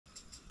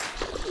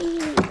And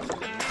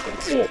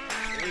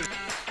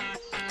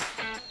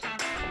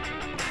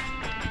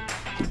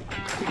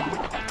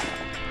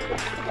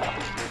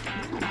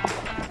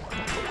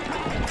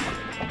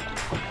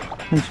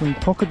some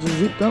pockets are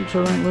zipped up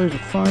so I don't lose a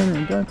phone and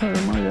a GoPro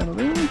remote out of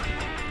there.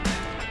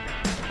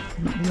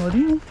 Not the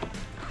idea.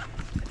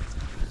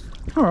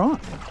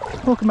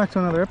 Alright, welcome back to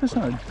another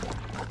episode.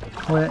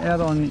 We're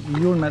out on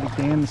Euronmatic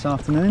Dam this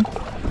afternoon.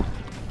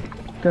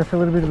 Go for a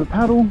little bit of a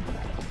paddle,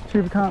 see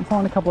if we can't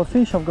find a couple of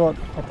fish. I've got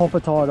a popper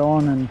tied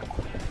on and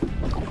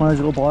one of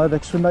those little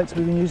Biovex swim baits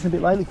we've been using a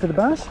bit lately for the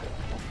bass.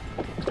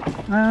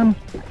 Yeah,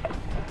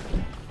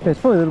 it's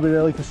probably a little bit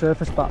early for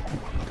surface, but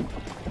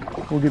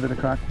we'll give it a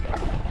crack.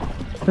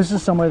 This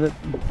is somewhere that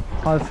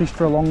I've fished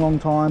for a long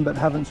time but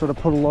haven't sort of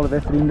put a lot of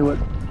effort into it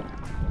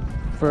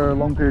for a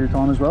long period of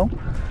time as well.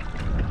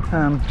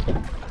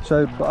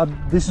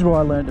 This is where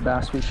I learned to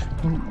bass fish.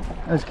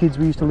 As kids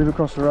we used to live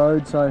across the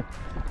road, so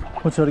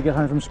we'd sort of get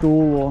home from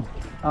school or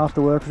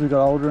after work as we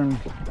got older and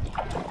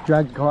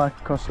drag the kayak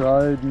across the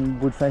road and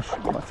would fish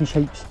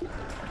heaps.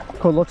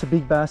 Caught lots of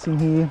big bass in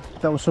here.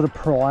 That was sort of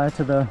prior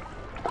to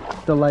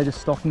the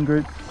latest stocking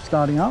group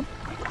starting up.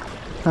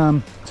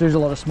 So there's a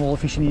lot of smaller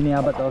fish in here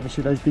now, but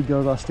obviously those big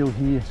girls are still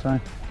here. So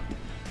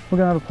we're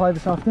going to have a play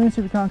this afternoon,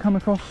 see if we can't come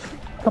across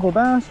a couple of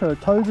bass, or a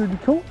toad would be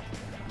cool.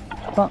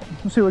 But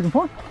we'll see what we can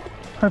find.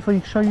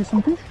 Hopefully show you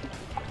some fish.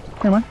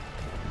 Anyway,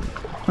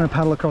 I'm going to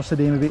paddle across the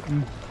dam a bit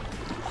and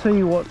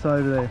see what's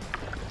over there.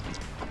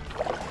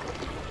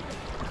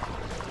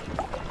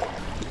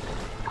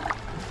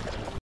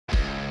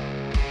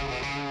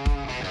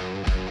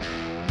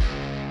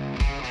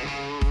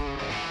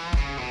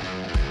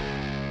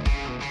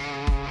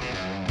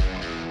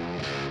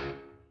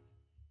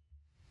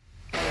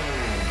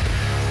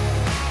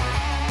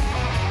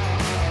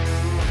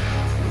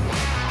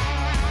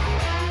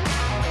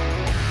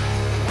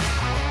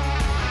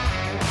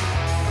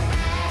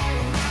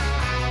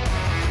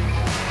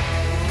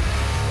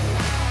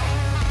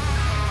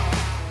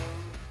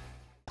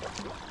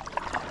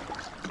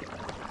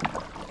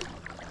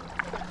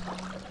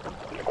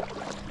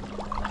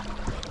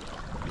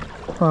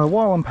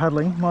 While I'm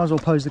paddling, might as well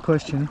pose the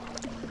question.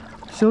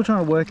 Still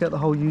trying to work out the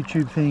whole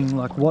YouTube thing,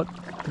 like what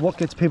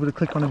gets people to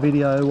click on a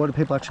video, what do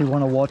people actually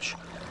want to watch,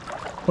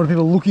 what are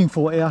people looking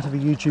for out of a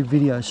YouTube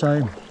video.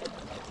 So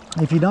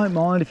if you don't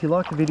mind, if you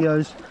like the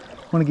videos,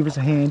 want to give us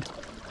a hand,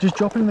 just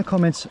drop it in the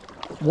comments.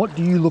 What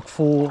do you look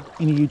for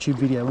in a YouTube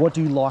video? What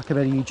do you like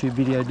about a YouTube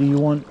video? Do you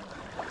want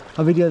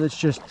a video that's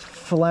just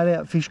flat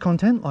out fish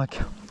content, like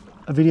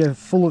a video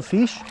full of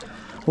fish,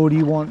 or do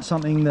you want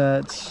something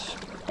that's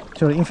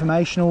sort of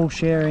informational,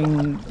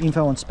 sharing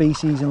info on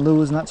species and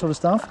lures and that sort of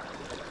stuff?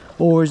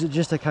 Or is it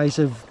just a case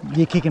of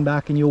you're kicking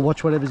back and you'll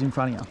watch whatever's in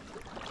front of you?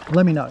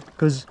 Let me know,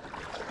 because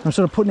I'm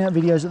sort of putting out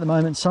videos at the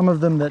moment, some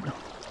of them that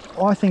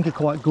I think are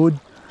quite good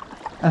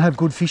and have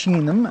good fishing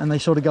in them and they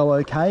sort of go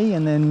okay,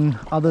 and then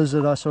others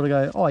that I sort of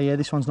go, oh yeah,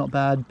 this one's not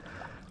bad,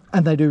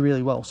 and they do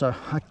really well, so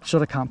I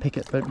sort of can't pick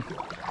it. But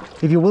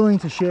if you're willing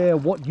to share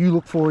what you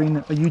look for in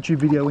a YouTube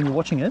video when you're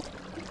watching it,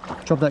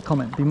 drop that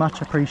comment, it'd be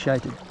much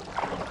appreciated.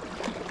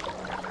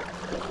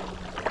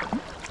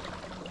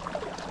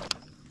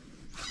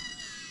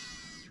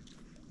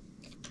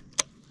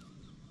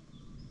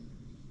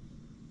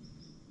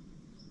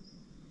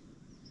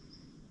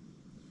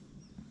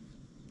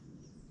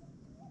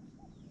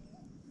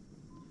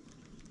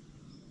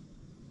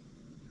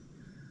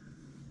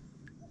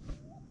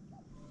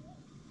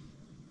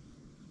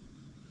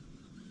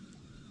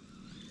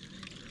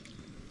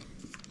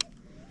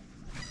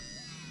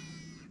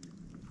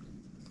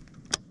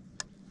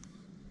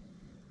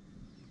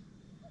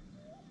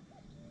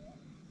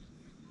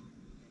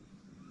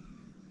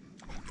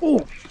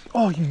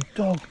 Oh, you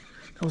dog.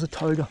 That was a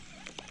toader.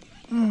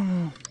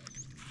 No.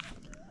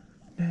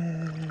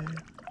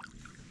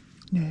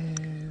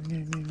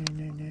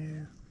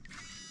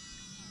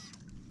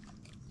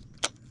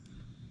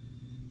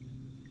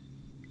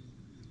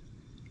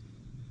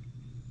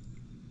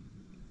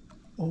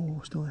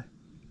 Oh, still there.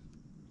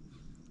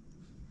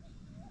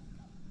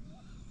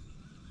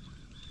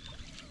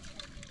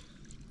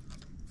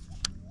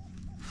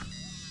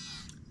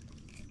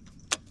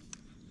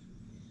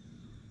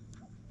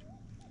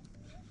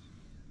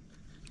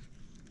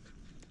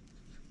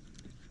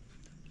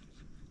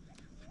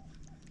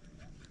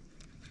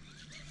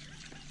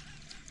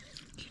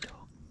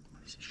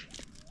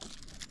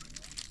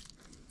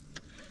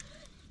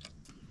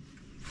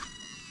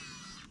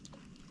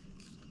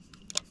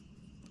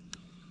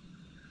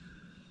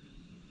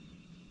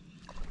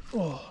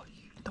 Oh,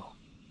 you dog.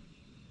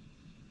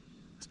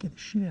 Scared the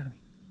shit out of me.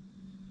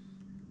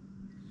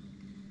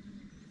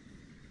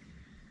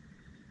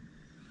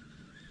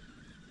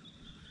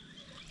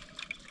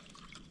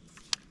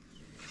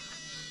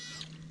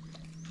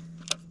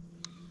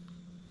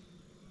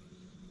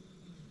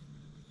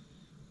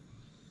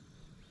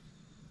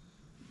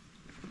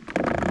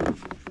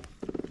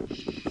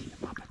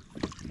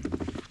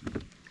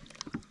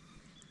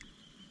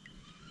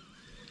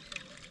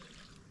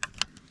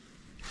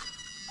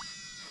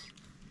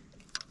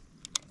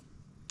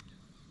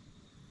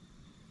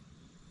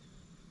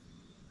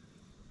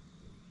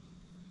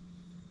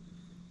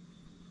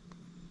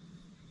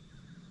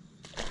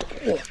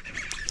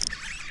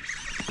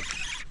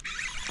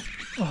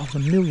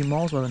 was a million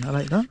miles away when that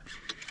ate that.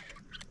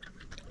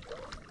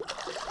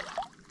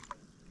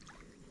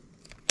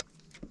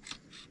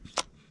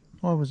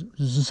 I was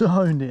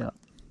zoned out.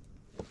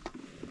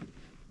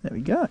 There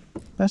we go.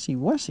 Bassy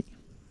wassy.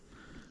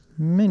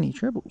 Many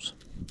trebles.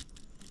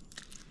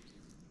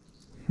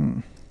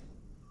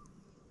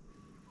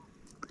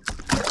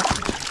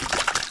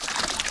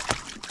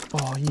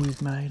 Oh,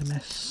 you've made a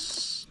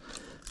mess.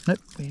 Nope,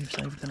 we've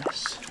saved the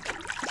mess.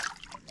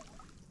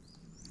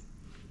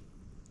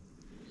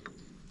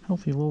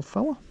 Healthy little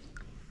fella.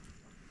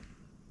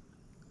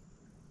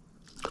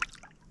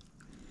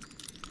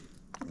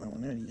 That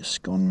one out of your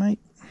scone, mate.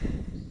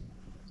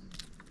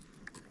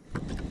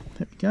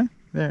 There we go.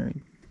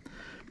 Very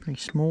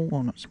small.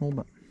 Well, not small,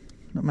 but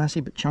not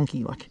massive, but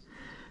chunky. Like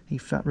he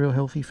fat, real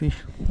healthy fish.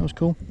 That was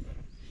cool.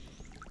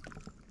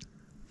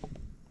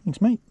 Thanks,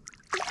 mate.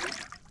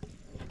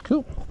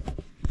 Cool.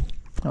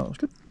 Oh, that was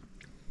good.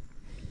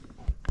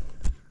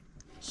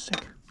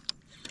 Sick.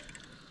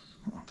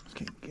 Oh, let's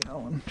keep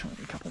going. Try to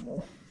get a couple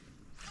more.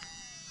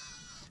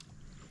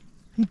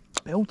 He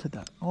belted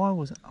that. I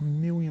was a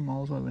million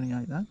miles away when he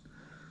ate that.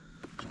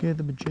 Scared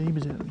the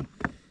bejeebers out of me.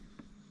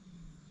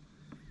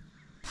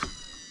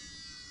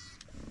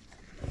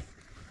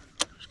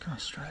 Just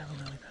cast straight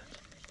over really bad.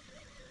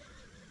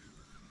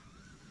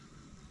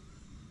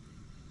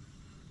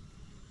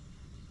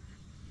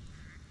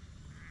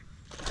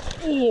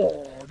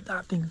 Oh,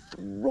 that thing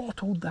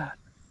throttled that.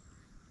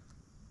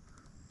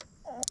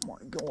 Oh my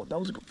god, that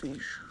was a good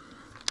fish.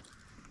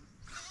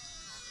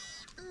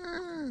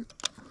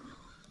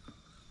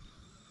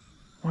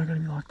 Why are you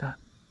going to be like that?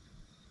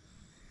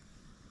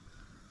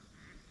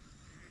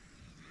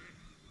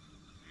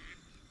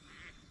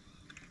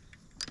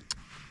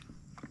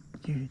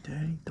 You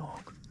dirty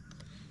dog.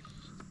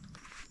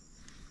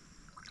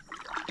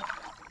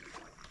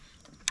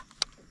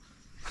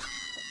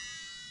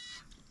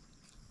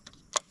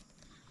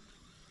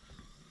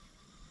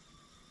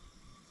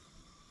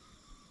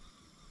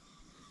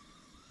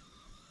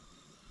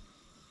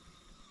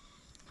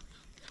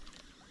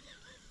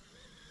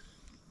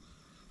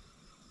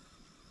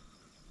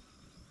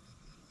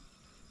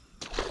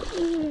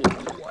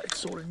 I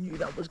sort of knew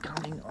that was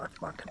coming. I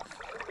fucking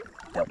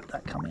felt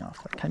that coming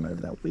after that came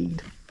over that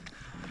weed.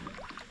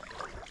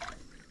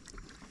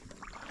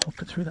 I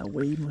hopped it through that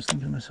weed and was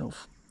thinking to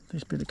myself,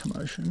 this bit of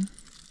commotion,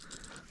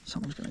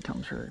 someone's going to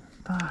come through.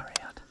 Far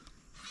out.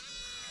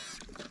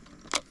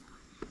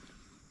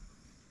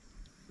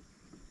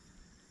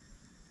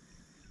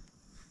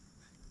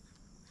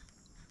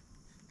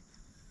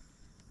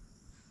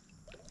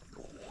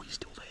 Oh, he's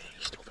still there,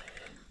 he's still there.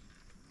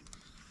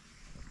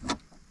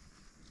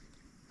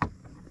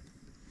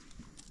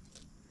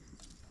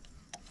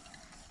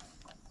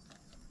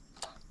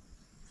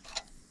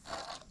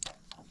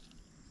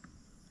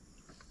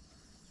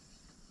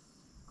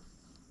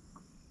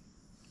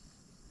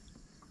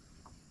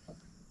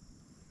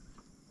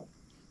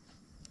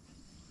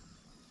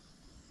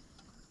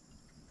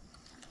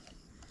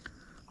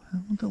 I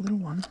want the little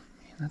one.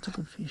 Yeah, that's a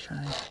good fish,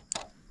 eh?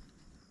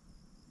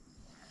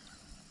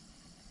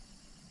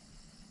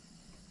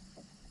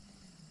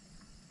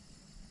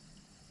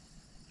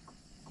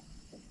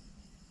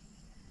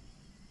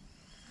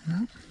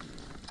 No.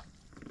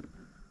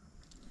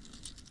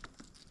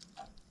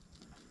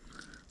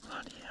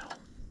 Bloody hell.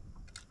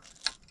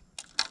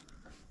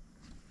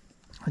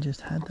 I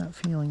just had that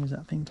feeling as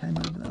that thing came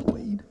over that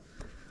weed.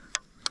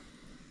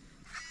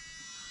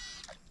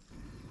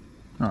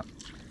 Alright.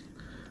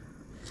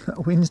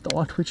 That wind's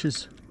died, which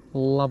is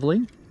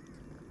lovely.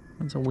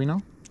 That's a winner.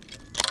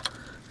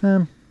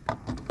 I'm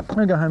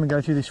going to go home and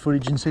go through this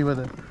footage and see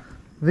whether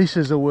this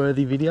is a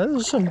worthy video.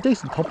 There's some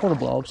decent topwater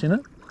blow-ups in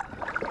it.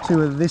 See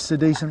whether this is a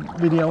decent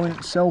video in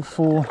itself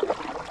or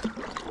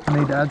I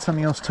need to add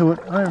something else to it.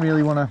 I don't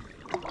really want to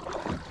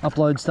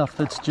upload stuff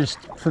that's just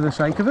for the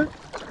sake of it.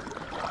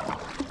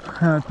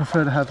 I'd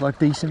prefer to have like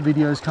decent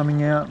videos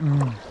coming out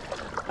and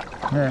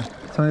yeah,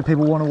 something that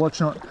people want to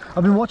watch.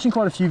 I've been watching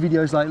quite a few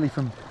videos lately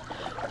from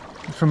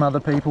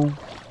other people.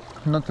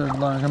 Not to,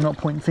 like, I'm not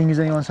pointing fingers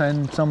at anyone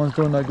saying someone's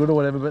doing no good or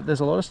whatever, but there's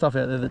a lot of stuff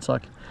out there that's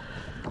like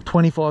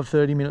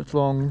 25-30 minutes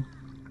long.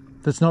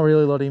 That's not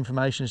really a lot of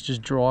information. It's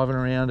just driving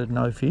around and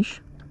no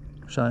fish.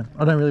 So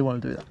I don't really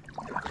want to do that.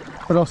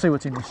 But I'll see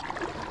what's in this.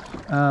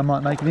 I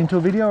might make it into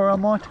a video, or I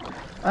might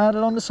add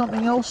it onto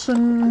something else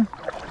and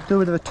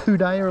do it a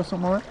 2-dayer or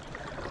something like that.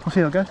 We'll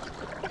see how it goes.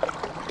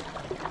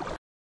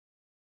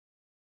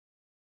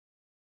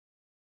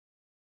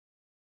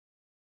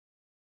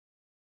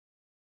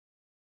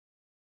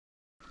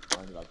 I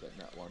ended up getting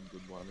that one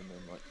good one and then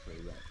like 3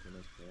 rats in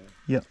it there.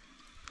 Yep.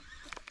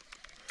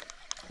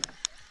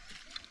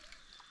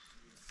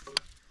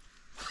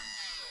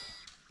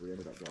 We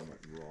ended up going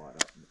like right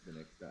up the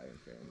next day and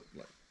found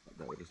like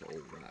they were just all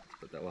rats,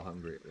 but they were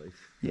hungry at least.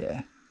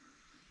 Yeah.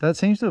 That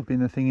seems to have been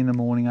the thing in the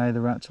morning, eh?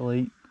 The rats will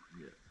eat.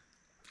 Yeah.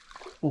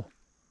 Oh.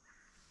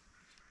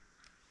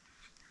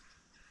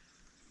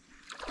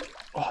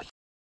 Oh,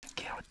 you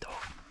coward dog.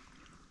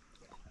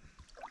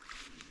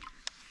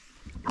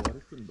 I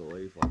just couldn't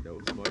believe like they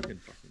were smoking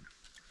fucking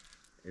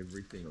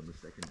anything on the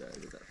second day,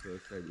 but that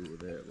first day we were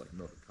there, like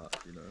not a touch,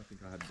 you know. I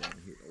think I had one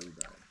hit all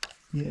day.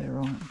 Yeah,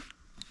 right.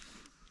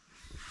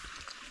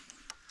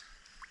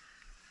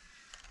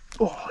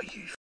 Oh,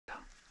 you f***er.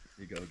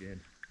 You go again.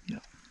 Yeah.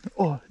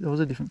 Oh, that was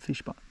a different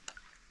fish, but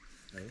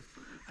Hey?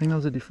 I think that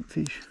was a different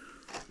fish.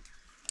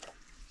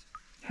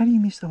 How do you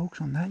miss the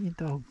hooks on that, you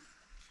dog?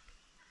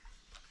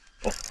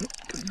 Oh,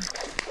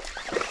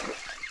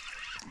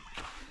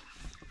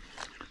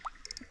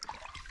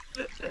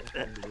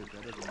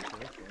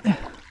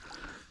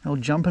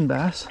 old jumping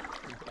bass.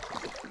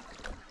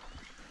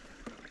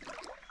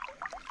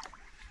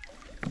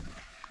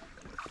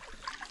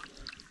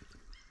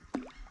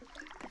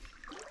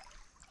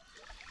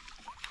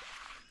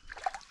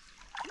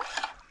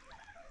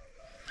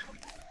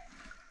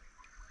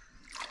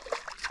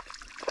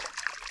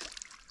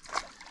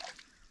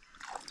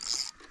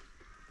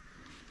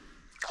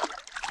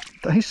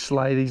 They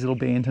slay these little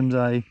bantams,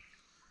 eh?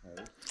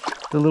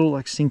 The little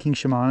like sinking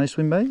Shimano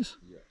swim baits.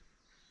 Yeah.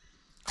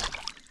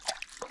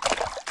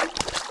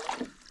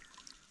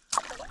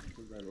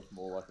 They look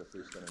more like a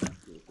fish than an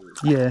actual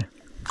fish. Yeah.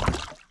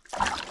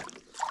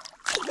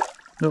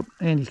 Nope,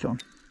 Andy's gone.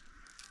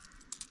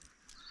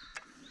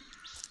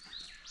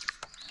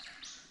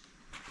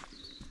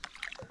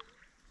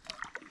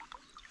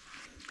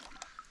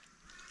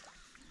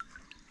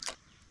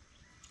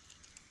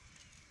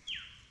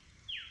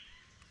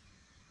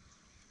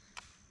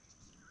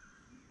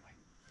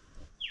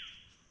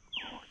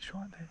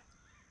 Right there.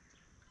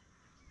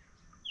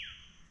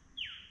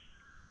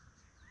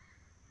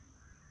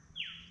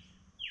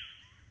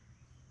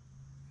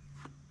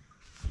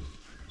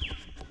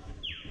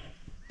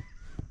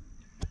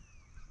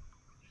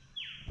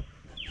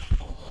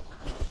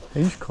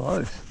 He's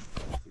close.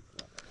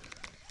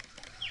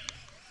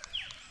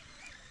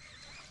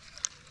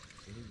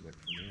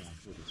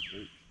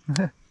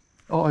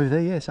 Oh, over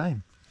there, yeah,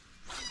 same.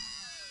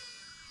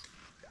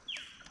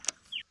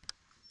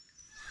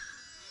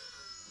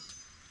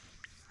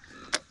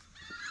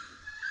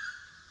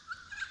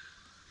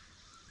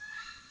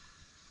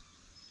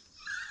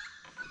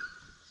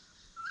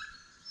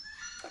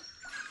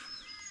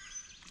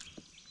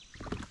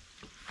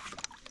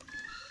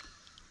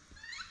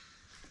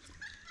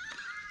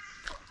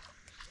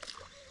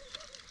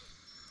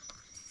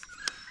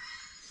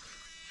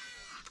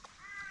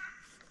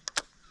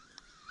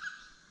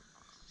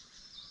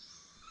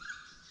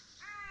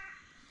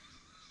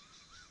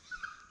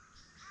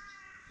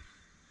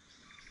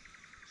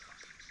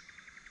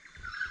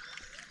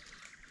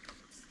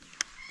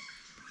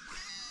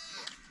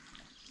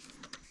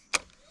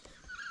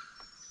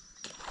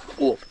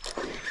 Oh,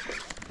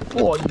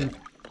 oh, you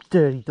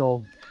dirty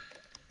dog.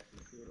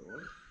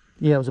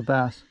 Yeah, it was a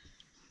bass.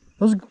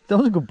 That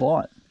was a good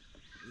bite.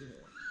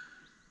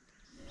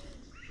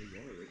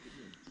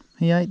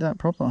 He ate that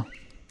proper.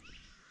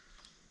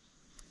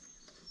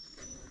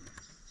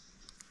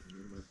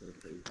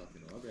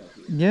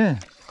 Yeah.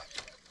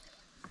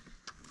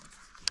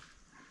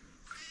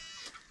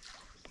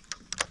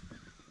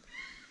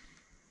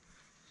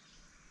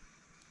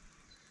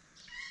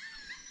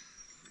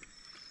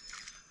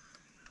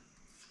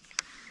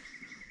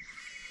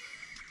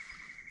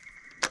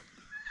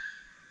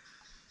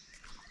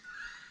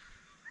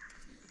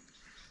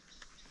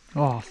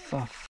 Oh,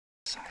 for f***'s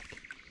sake.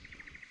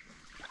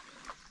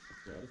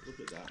 Yeah, I just look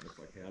at that and it's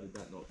like, how did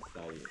that not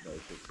stay in?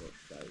 Those hooks not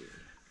stay in?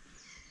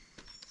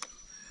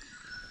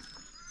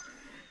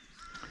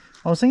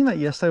 I was thinking that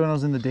yesterday when I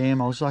was in the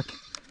dam. I was like,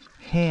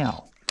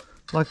 how?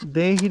 Like,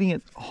 they're hitting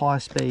at high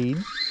speed.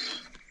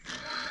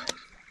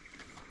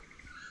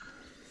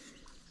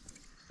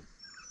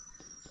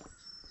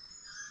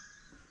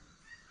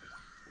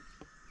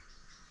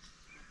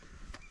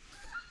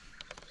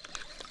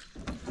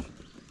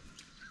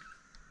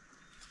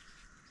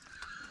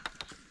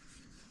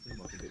 Seemed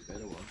like a bit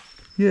better one.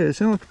 Yeah, it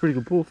sounded like a pretty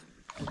good poof.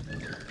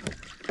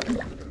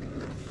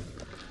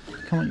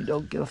 Come on, you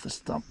dog, get off the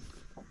stump.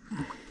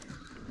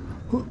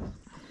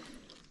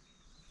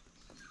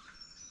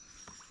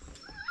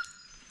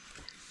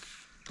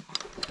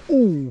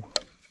 Ooh.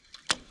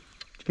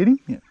 Did you get him?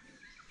 Yeah.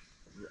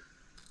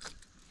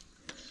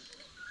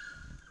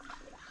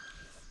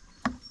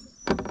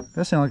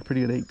 That sounded like a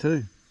pretty good eat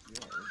too. Yeah,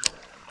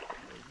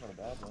 it's not a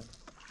bad one.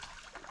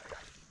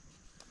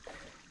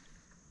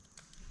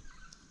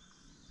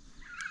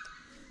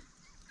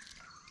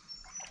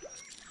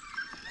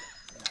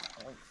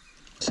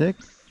 Sick.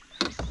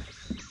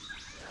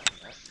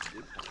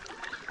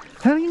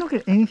 How do you not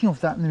get anything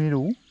off that in the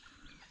middle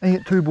and you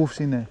get two buffs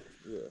in there?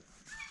 Yeah.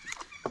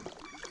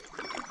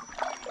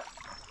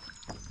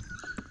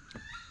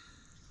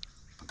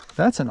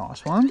 That's a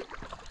nice one.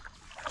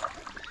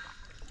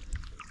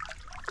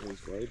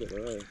 It's way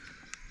better, eh?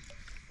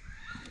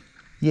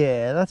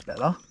 Yeah, that's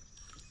better.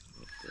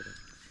 That's better.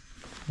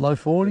 Low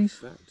 40s.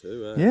 Fat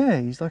too, eh?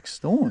 Yeah, he's like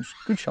staunch.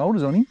 Good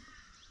shoulders on him.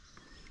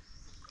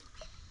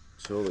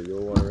 Surely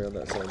you're one around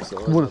that same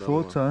size. Would have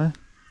thought so.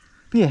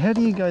 But yeah, how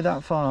do you go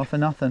that far for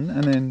nothing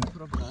and then That's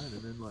what I'm saying,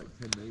 and then like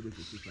 10 metres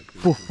it's just like...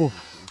 boof, boof.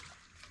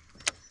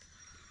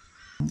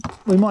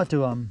 We might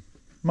do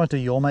Might do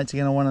your mates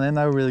again on one of them.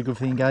 They were really good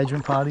for the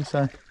engagement party,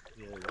 so.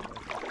 Yeah,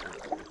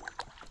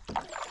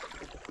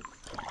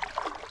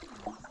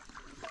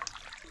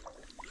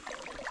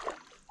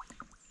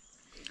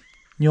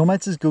 Your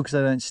mates is good because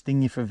they don't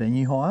sting you for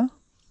venue hire.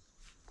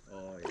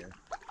 oh yeah.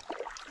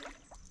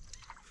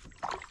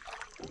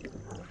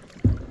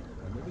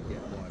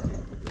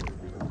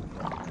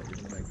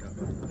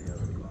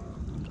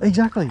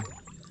 Exactly.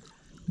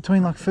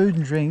 Between like food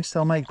and drinks,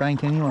 they'll make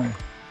bank anyway.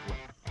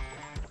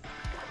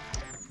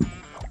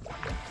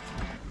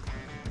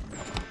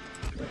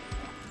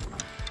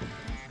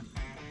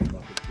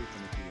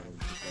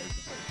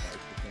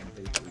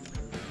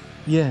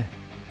 Yeah.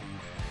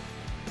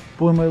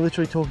 But when we're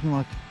literally talking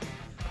like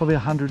probably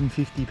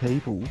 150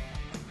 people.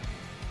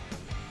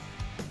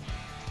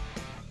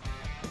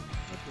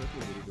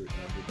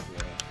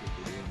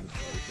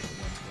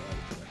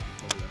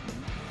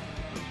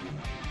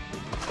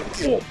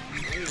 Oh,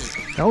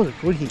 that was a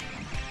good hit.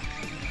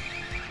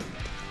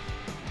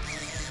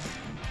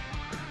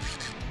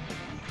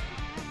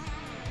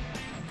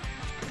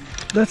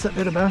 That's that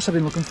bit of bass I've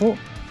been looking for.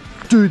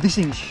 Dude, this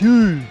thing's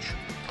huge.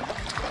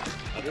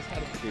 I just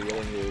had a feeling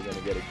we were going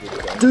to get a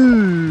good one.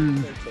 Dude.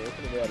 I've been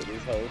talking about it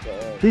this whole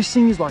time. This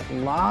thing is like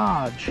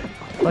large.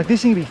 Like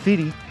this thing would be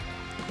fitty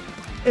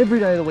every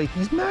day of the week.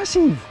 He's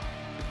massive.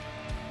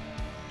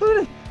 Look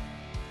at it.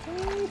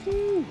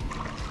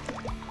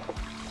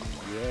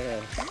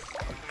 Yeah.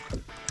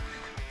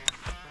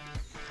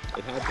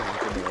 It had to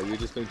happen though. You've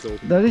just been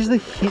talking. That is the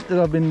hit that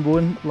I've been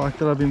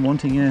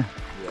wanting, yeah.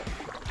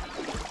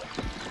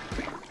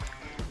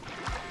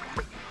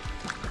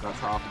 That's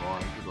half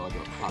mine because I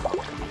got cut up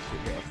in this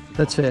shit house.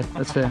 That's fair,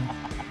 that's fair.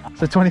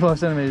 So 25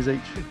 centimetres each.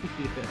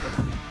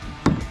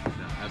 No,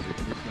 average,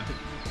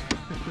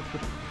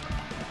 mate.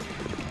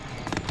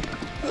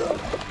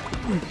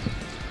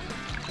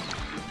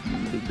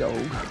 Big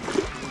dog.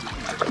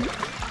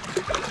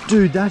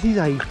 Dude, that is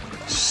a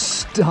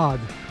stud.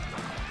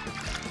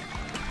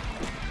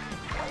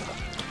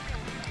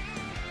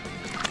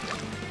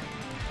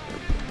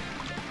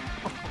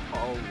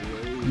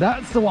 Holy.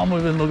 That's the one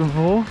we've been looking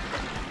for.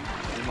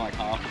 In like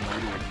half a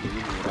metre of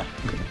clear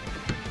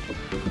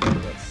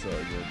water. That's so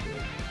good,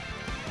 dude.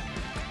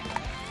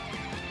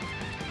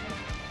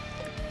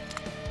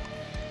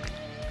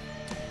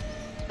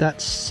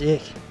 That's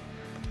sick.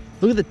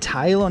 Look at the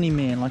tail on him,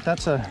 man. Like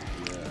that's a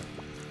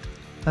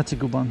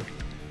good one.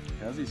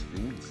 How's his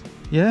fins?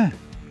 Yeah.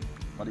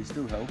 But he's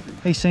still healthy.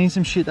 He's seen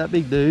some shit, that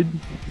big dude.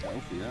 He's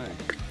healthy, eh?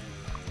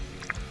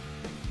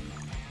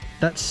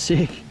 That's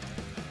sick.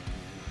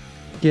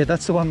 Yeah,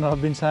 that's the one that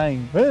I've been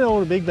saying. Where are all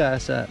the big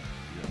bass at?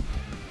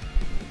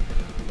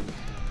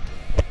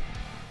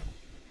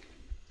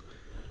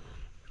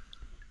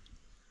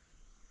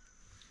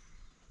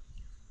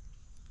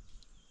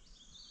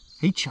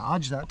 He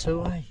charged that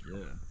too, eh?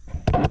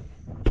 Yeah.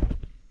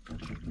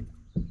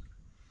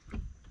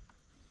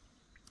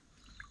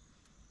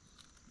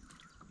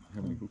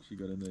 How many hooks you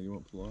got in there? You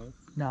want pliers?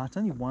 Nah, it's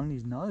only one in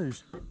his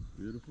nose.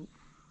 Beautiful.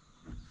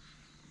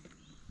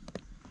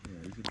 Yeah,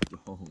 he's a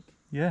dog.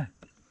 Yeah.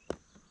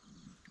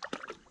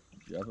 Do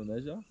you have a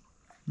measure?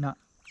 Nah,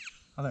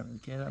 I don't really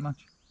care that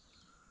much.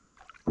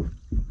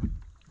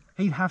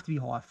 He'd have to be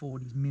high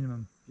 40s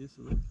minimum. Yes,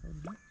 a little.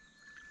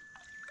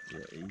 Yeah,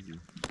 easy.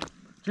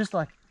 Just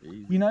like,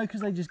 Easy. you know, because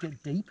they just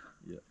get deep.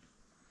 Yeah.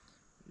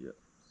 Yeah.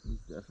 He's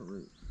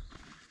definitely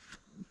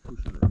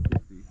pushing that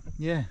 50.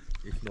 Yeah.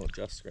 If not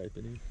just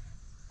scraping him.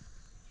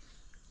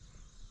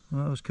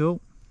 Well, that was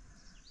cool.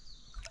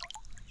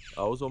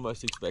 I was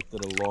almost expecting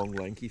a long,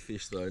 lanky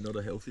fish though, not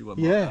a healthy one.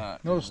 Yeah, like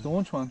that, not a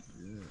staunch one.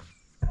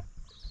 Yeah.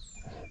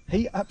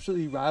 He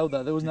absolutely railed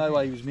that. There was no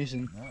way he was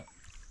missing. No.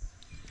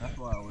 That's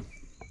why I was.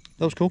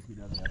 That was cool. He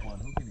doesn't have one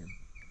hook in him.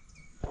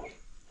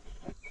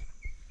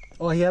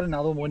 Oh, he had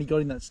another one when he got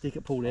in that stick,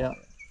 it pulled out.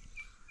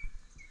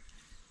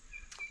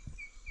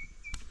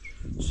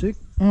 Sick.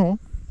 Oh.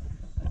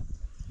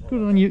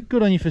 Good on you.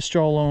 Good on you for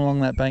strolling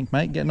along that bank,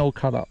 mate. Getting all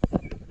cut up.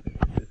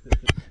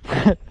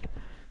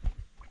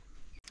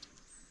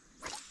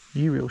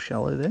 You real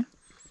shallow there.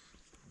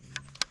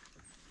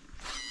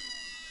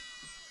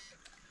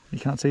 You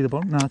can't see the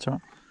bottom? No, it's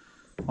alright.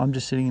 I'm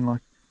just sitting in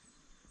like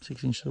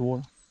 6 inches of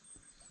water.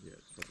 Yeah,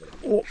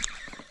 Oh,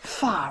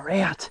 far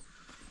out.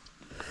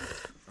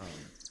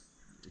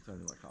 it's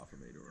only like half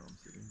a metre where I'm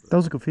sitting. But That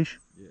was a good fish.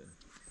 yeah.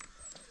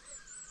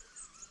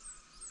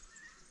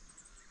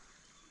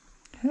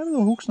 How do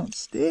the hooks not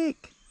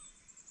stick?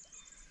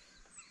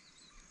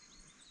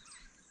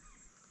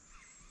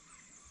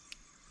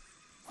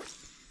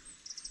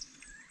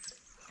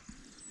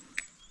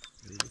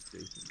 He was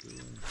decent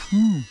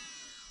too.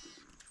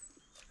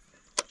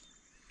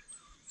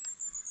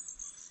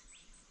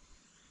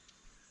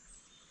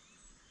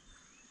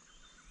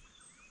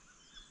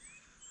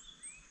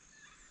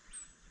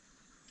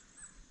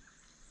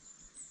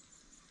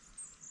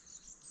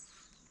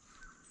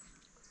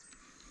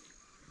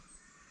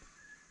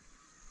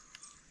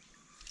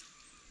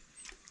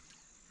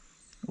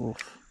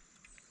 Oof.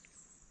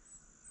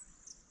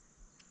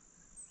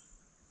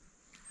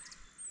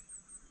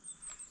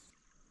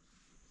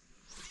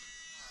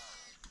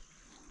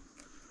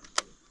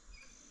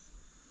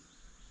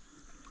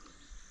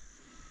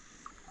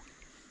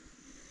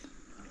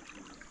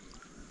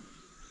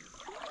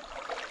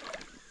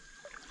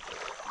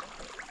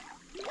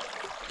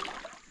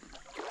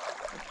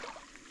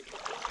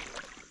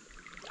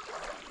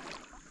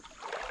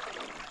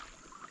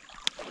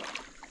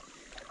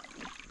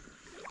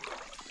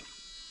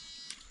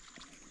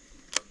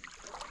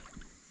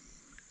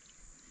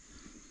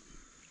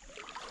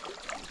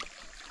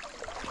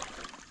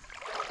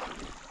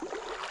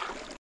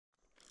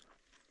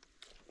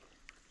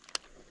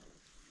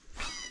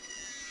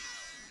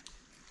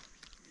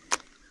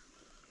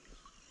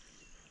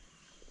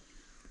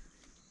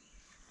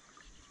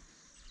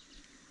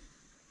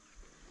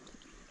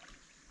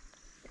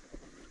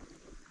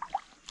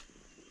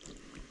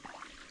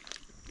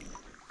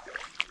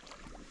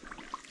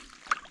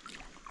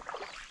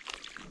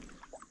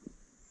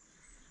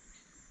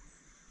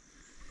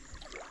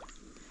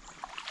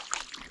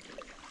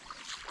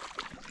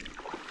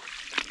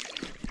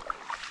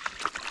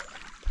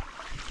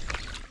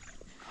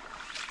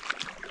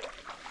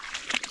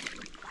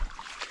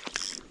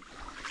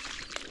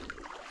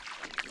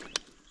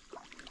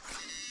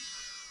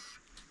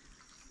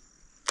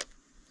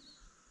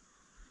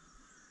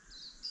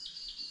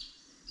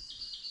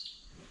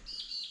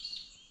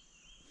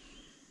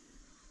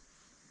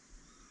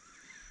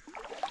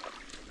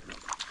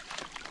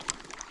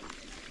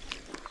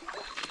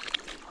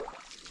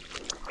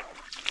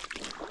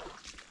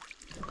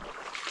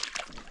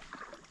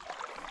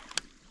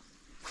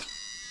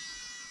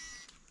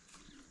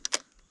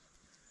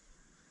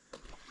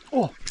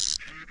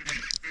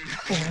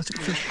 Oh, that's a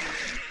good fish.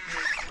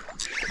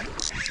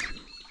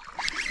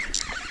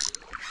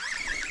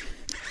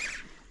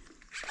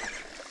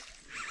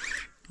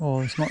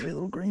 Oh, this might be a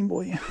little green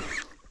boy.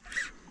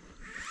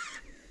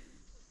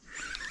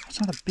 That's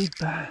not a big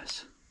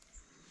bass.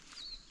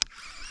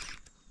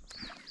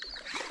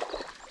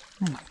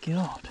 Oh my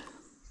god.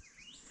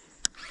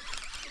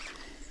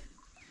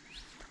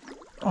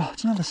 Oh,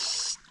 it's another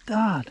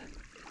stud.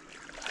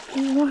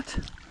 What?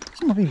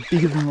 This might be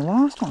bigger than the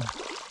last one.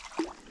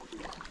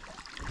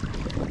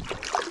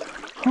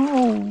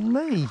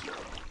 Holy!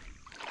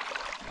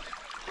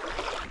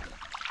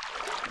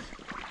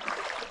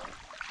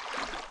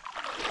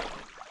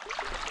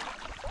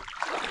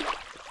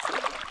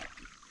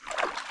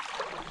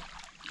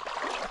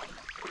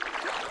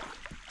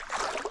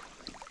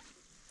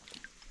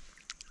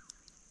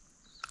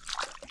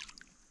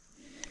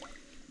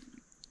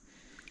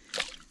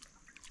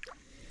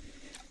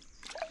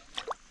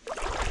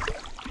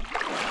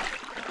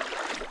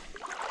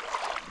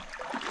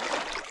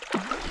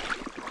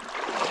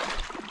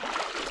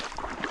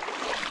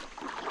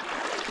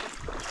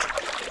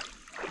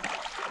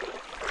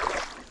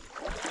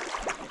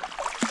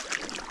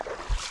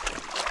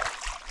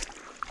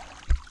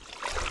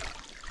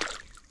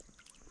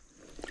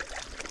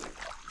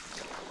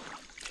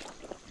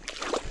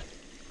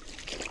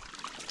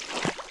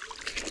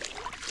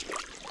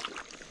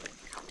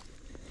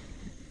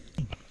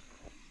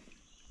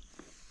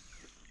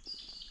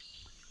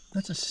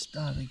 That's a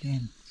stud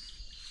again.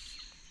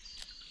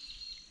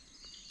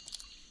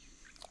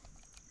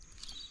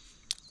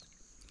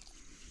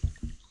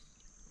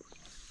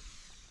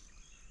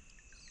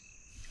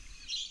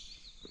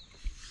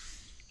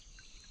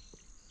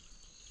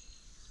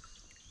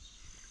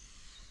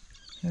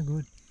 How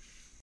good.